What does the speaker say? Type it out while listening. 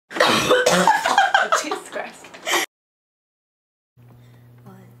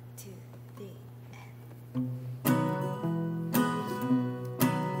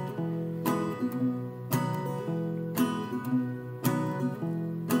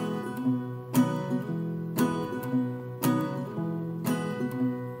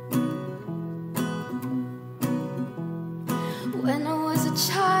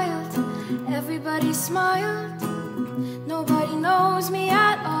smiled. Nobody knows me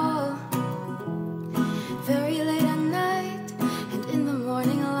at all. Very late at night and in the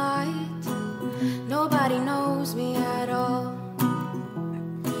morning light, nobody knows me at all.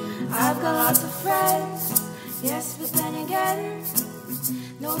 I've got lots of friends, yes, but then again,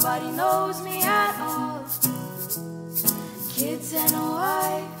 nobody knows me at all. Kids and a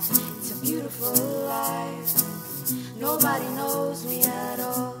wife, it's a beautiful life. Nobody knows me at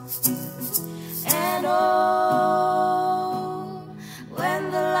all. And oh,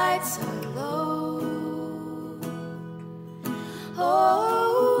 when the lights are low,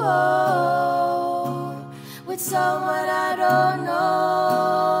 oh, with someone I don't know,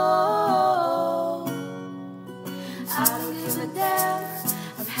 I don't give a damn,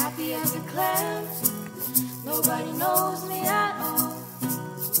 I'm happy as a clam. Nobody knows me at all.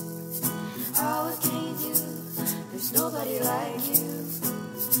 Oh, what can you do? There's nobody like you.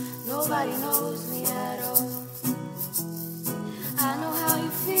 Nobody knows me at all. I know how you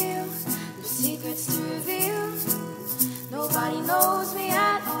feel, there's secrets to reveal. Nobody knows me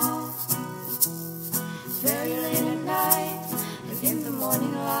at all. Very late at night and in the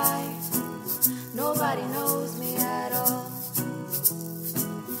morning light, nobody knows me at all.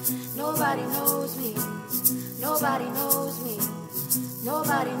 Nobody knows me. Nobody knows me.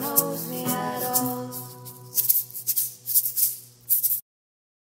 Nobody knows me at all.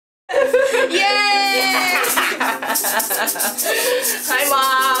 Yay! Hi,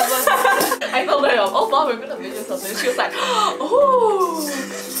 Mom. I told her, oh, Mom, we're gonna video something. She was like, oh.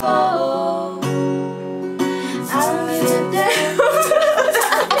 Oh, I don't give a damn.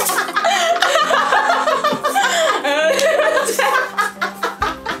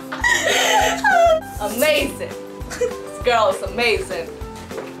 Amazing. This girl is amazing.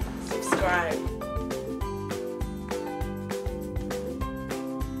 Subscribe.